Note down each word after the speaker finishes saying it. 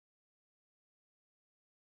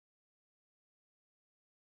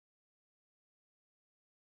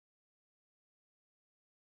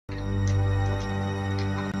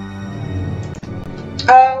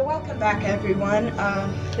back, everyone.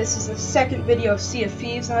 This is the second video of Sea of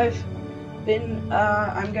Thieves I'm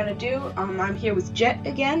gonna do. I'm here with Jet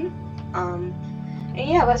again. And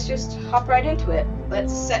yeah, let's just hop right into it.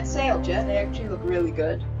 Let's set sail, Jet. They actually look really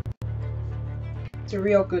good. It's a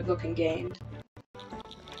real good looking game.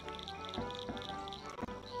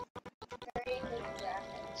 Very good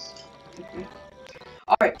graphics.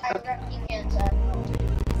 Alright.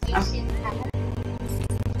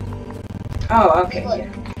 Oh, okay,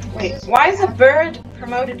 yeah. Wait, why is a bird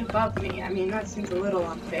promoted above me? I mean, that seems a little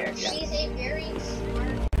unfair. Yeah. She's a very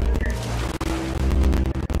smart bird.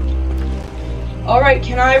 Alright,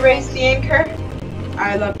 can I raise the anchor?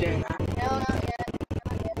 I love doing that. No, not yet.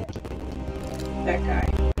 That guy.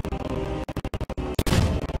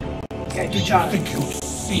 Yeah, just shot him. Think you'll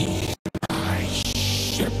see my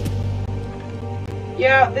ship?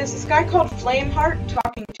 Yeah, there's this guy called Flameheart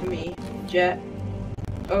talking to me, Jet.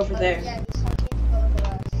 Over there. Yeah, he's talking to both of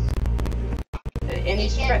us. And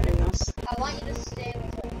he's threatening us. I want you to stay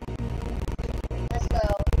with him. Let's go.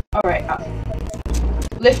 Alright,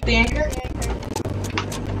 lift the anchor.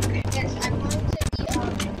 Yes, I'm going to be,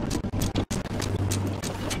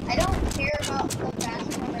 I don't care about the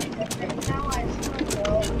basketball right now. I just want to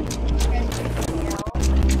go.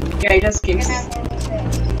 Yeah, he does keep.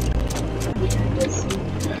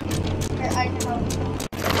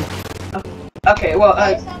 Okay, well,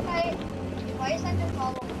 why is that guy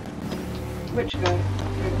following? Which guy?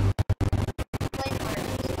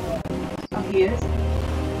 Flameheart. Oh, he is?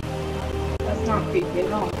 That's not creepy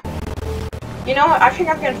at all. You know what? I think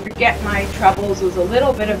I'm gonna forget my troubles with a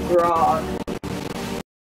little bit of grog.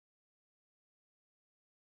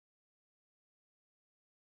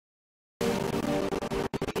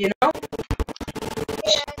 You know?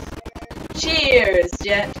 Yes. Cheers,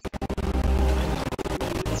 Jet.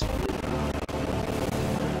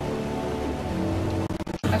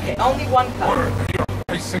 Okay, only one cup.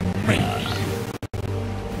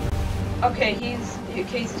 Okay,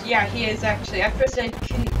 yeah, he is actually. At first I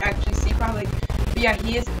couldn't actually see probably, but yeah,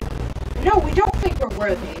 he is. No, we don't think we're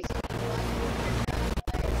worthy.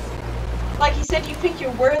 Like he said, you think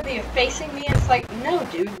you're worthy of facing me? And it's like, no,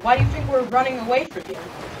 dude. Why do you think we're running away from you?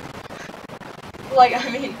 Like, I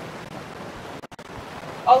mean.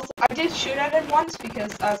 Also, I did shoot at him once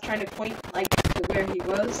because I was trying to point like to where he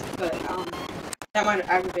was, but that might have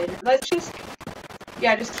aggravated. Let's just,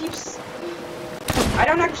 yeah, just keeps. I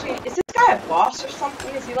don't actually. Is this guy a boss or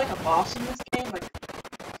something? Is he like a boss in this game? Like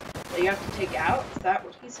that you have to take out? Is that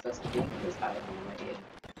what he's supposed to do? Because I have no idea.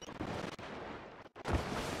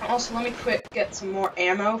 Also, let me quick get some more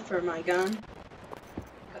ammo for my gun.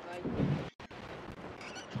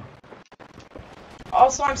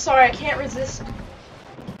 Also, I'm sorry, I can't resist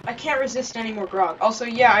any more grog. Also,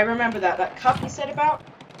 yeah, I remember that cup you said about.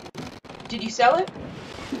 Did you sell it?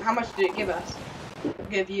 How much did it give us?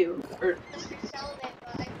 Give you? Or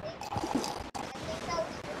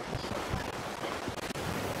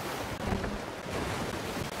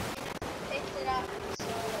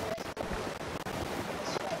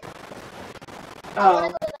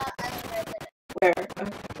oh. Where?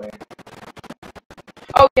 Where?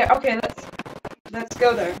 Oh yeah. Okay. Let's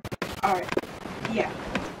go there. All right. Yeah.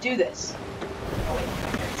 Do this. Oh wait.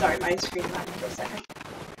 Sorry, my screen lagged for a second.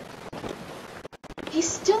 He's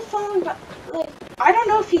still following, but like I don't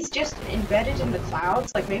know if he's just embedded in the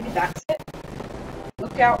clouds. Like maybe that's it.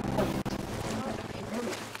 Look out! Okay, there we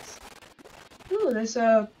go. Ooh, there's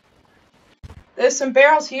some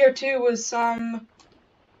barrels here too with some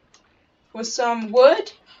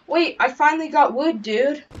wood. Wait, I finally got wood,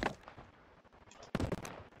 dude.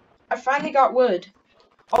 I finally got wood.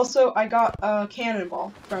 Also, I got a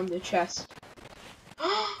cannonball from the chest.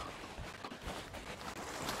 I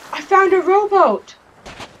found a rowboat!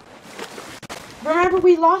 Remember,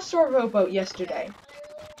 we lost our rowboat yesterday.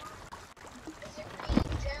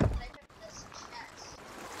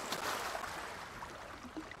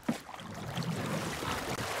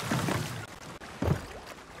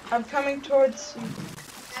 I'm coming towards you.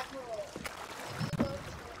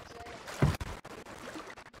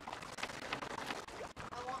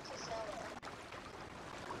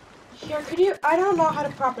 Here, could you? I don't know how to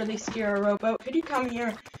properly steer a rowboat. Could you come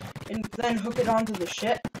here and then hook it onto the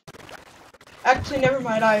ship? Actually, never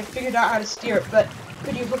mind. I figured out how to steer it, but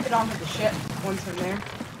could you hook it onto the ship once I'm there?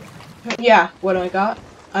 Yeah, what I got?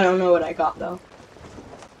 I don't know what I got though.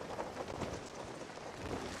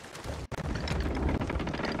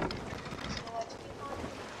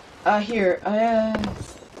 Here, Like,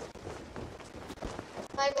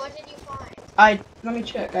 what did you find? Let me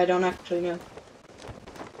check. I don't actually know.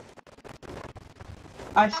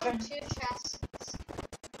 I found 2 chests.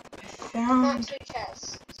 found 2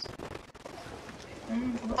 chests.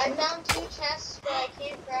 I found 2 chests, but I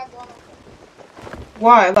can't grab one of them.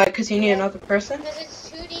 Why? Like, because you need another person? Because it's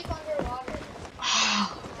too deep underwater. I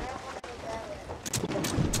don't want to go grab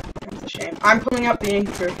it. That's a shame. I'm pulling up the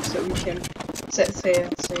anchor so we can set sail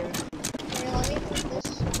soon. Here, let me put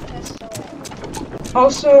this chest away.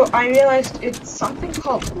 Also, I realized it's something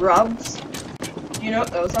called grubs. Do you know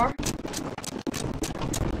what those are?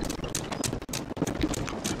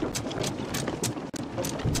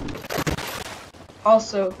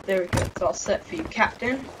 Also, there we go. It's all set for you,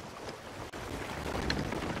 Captain.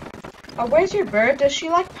 Oh, where's your bird? Does she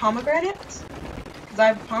like pomegranates? Because I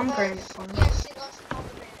have pomegranates on. Yeah, she loves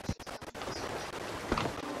pomegranates.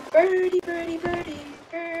 Birdie, birdie, birdie,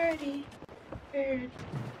 birdie, bird.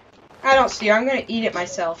 I don't see her. I'm gonna eat it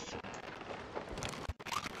myself.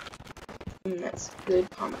 That's good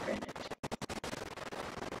pomegranate.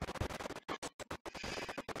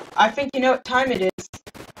 I think you know what time it is,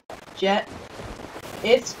 Jet.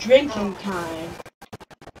 It's drinking time.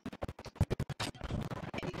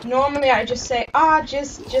 Normally I just say,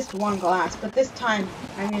 just one glass, but this time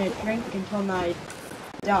I'm gonna drink until I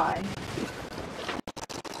die.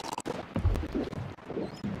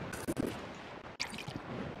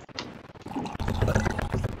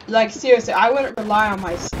 Like, seriously, I wouldn't rely on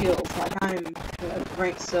my skills, like, I'm gonna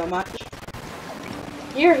drink so much.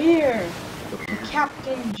 You're here!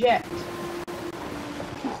 Captain Jet.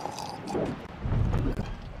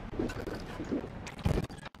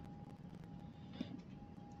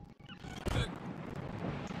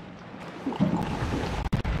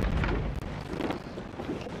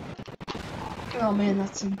 Oh man,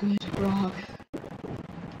 that's some good grog.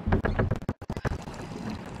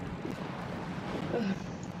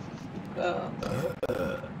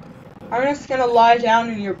 I'm just gonna lie down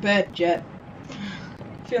in your bed, Jet.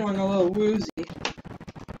 Feeling a little woozy.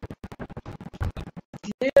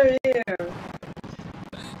 Here.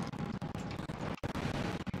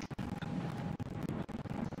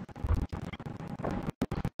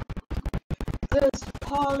 Does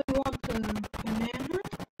Polly want a banana?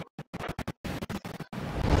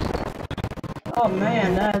 Oh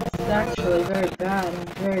man, that's actually very bad. I'm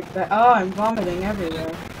very bad. Oh, I'm vomiting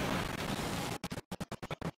everywhere.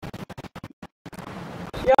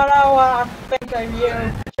 You know what I think of you,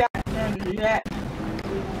 Captain Jet.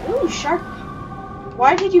 Ooh, shark.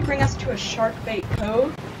 Why did you bring us to a shark bait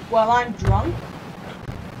cove while I'm drunk?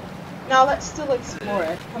 Now let's still explore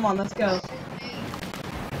it. Come on, let's go.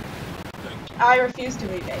 I refuse to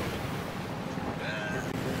be bait.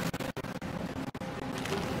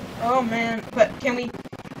 Oh man, but can we...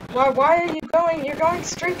 Why are you going? You're going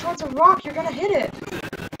straight towards a rock. You're gonna hit it.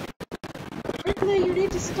 Quickly, you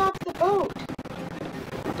need to stop the boat.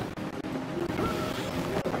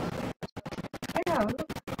 Yeah.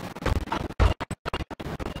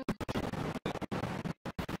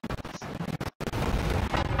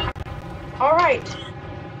 Alright.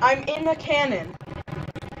 I'm in the cannon.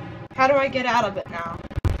 How do I get out of it now?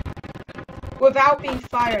 Without being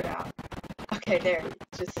fired out. Okay, there.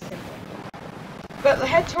 Just simple. But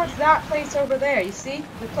head towards that place over there, you see?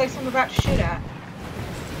 The place I'm about to shoot at.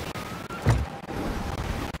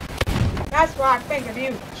 That's what I think of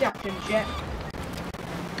you, Captain Jet.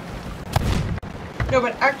 No,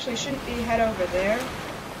 but actually, shouldn't we head over there?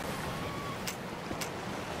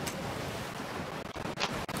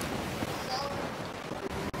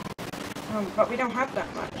 But we don't have that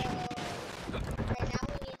much. Right now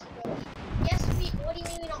we need to go. Yes, what do you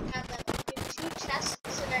mean we don't have that much? We have 2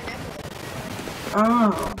 chests in our necklace.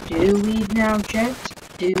 Oh, do we now, Jet?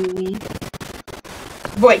 Do we?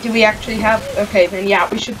 Wait, do we actually have... Okay, then yeah,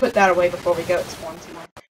 we should put that away before we go. It's one too much.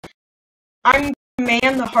 I'm gonna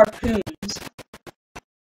man the harpoons.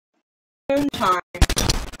 Harpoon time.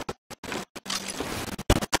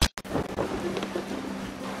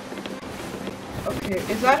 Okay,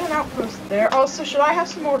 is that an outpost there? Also, should I have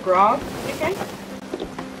some more grog, you think?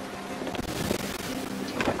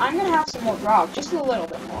 I'm gonna have some more grog, just a little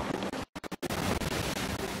bit more.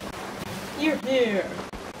 You're here.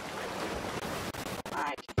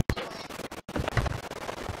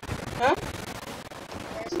 Huh?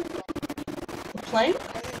 A plank?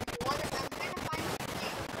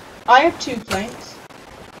 I have 2 planks.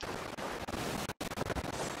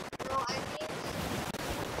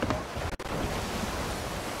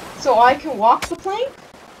 So I can walk the plank?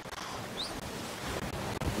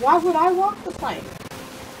 Why would I walk the plank?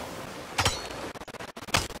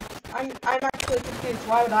 I'm actually confused.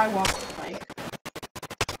 Why would I walk the plank?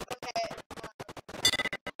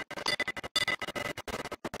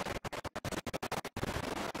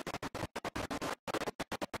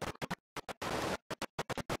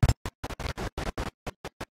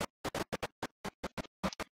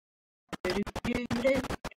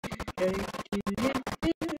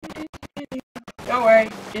 Don't worry,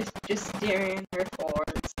 just steering her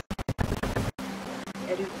forwards.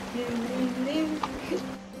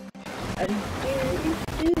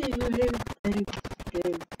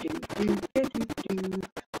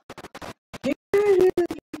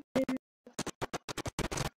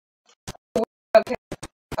 Okay,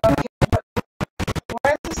 okay. Why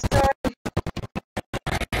is this guy?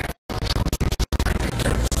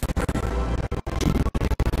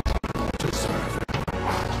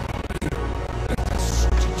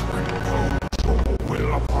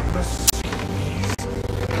 Will upon the seas.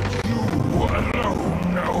 You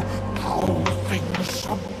alone know how things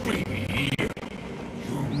should be.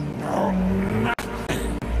 You know nothing.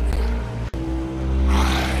 I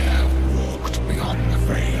have walked beyond the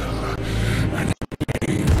veil, and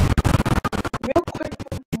Real quick,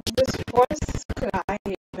 what is this guy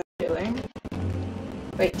even doing?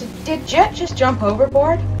 Wait, did Jet just jump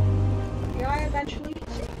overboard? Yeah, eventually.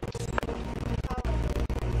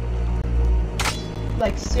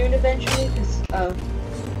 Like soon, eventually, because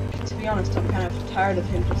to be honest, I'm kind of tired of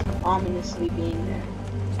him just ominously being there.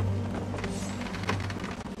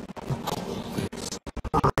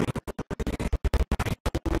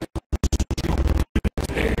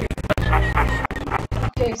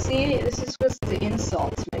 Okay, see, this is what's the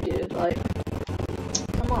insults, my dude. Like,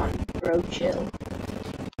 come on, bro, chill.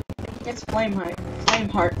 It's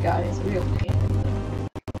Flameheart guy is real pain.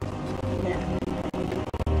 Yeah.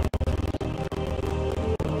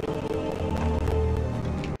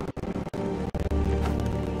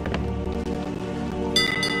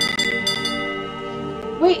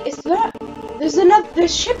 Wait, is that?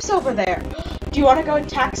 There's ships over there. Do you want to go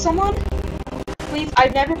attack someone? Please,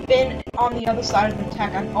 I've never been on the other side of an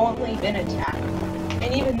attack. I've only been attacked,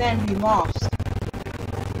 and even then we lost.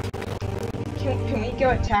 Can we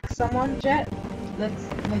go attack someone, Jet? Let's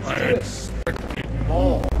do it. expected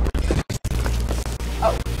more.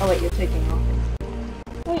 Oh wait, you're taking off.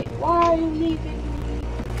 Wait, why are you leaving me?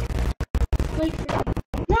 Wait for me.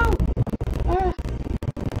 No!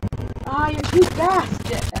 You're too fast,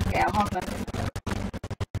 Jet. Okay, I'll hop back in.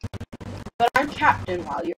 But I'm captain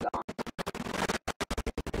while you're gone.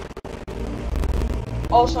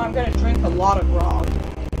 Also, I'm gonna drink a lot of grog.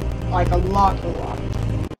 Like, a lot.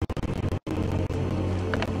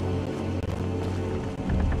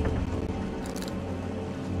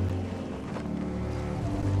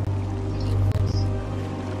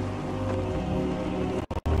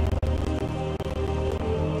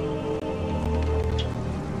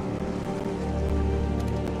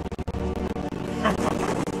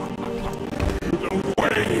 The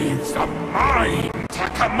waves are mine to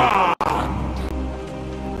command.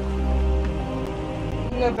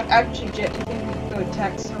 No, but actually, Jet, you think we can go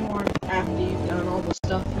attack someone after you've done all the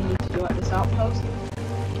stuff we need to do at this outpost?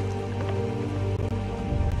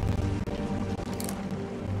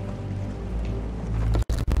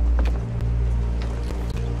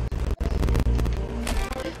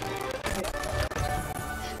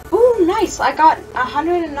 Ooh, nice! I got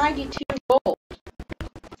 192 gold.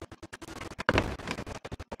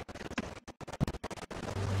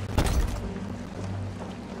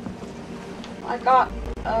 I got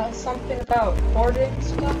something about hoarding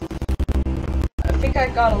stuff. I think I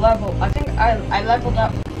got a level. I think I leveled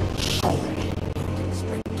up.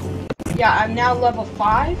 Yeah, I'm now level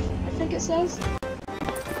 5, I think it says.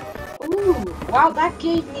 Ooh, wow, that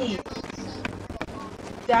gave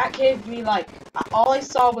me like, all I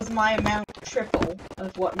saw was my amount triple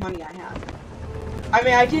of what money I had. I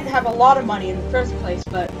mean, I didn't have a lot of money in the first place,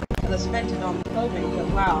 but I spent it on clothing, but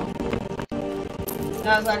wow.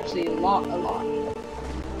 That was actually a lot.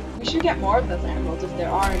 We should get more of those emeralds if there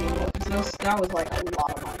are any more, because that was like a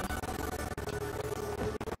lot of money.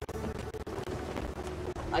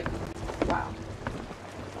 Like, wow.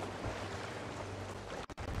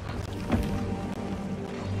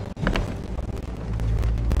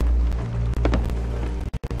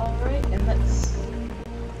 Alright, and let's...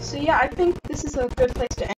 So yeah, I think this is a good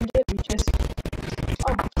place to end it. We just...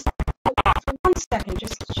 Oh, for 1 second,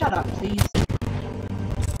 just shut up, please.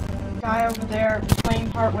 Guy over there,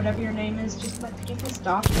 Flameheart, whatever your name is, just could you please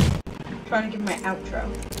stop? I'm trying to give my outro.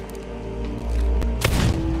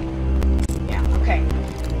 Yeah, okay.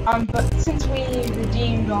 But since we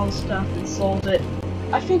redeemed all the stuff and sold it,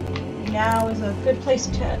 I think now is a good place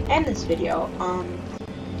to end this video.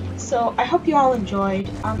 So I hope you all enjoyed.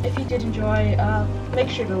 If you did enjoy, make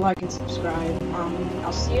sure to like and subscribe.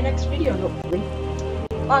 I'll see you next video, hopefully.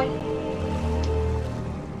 Bye.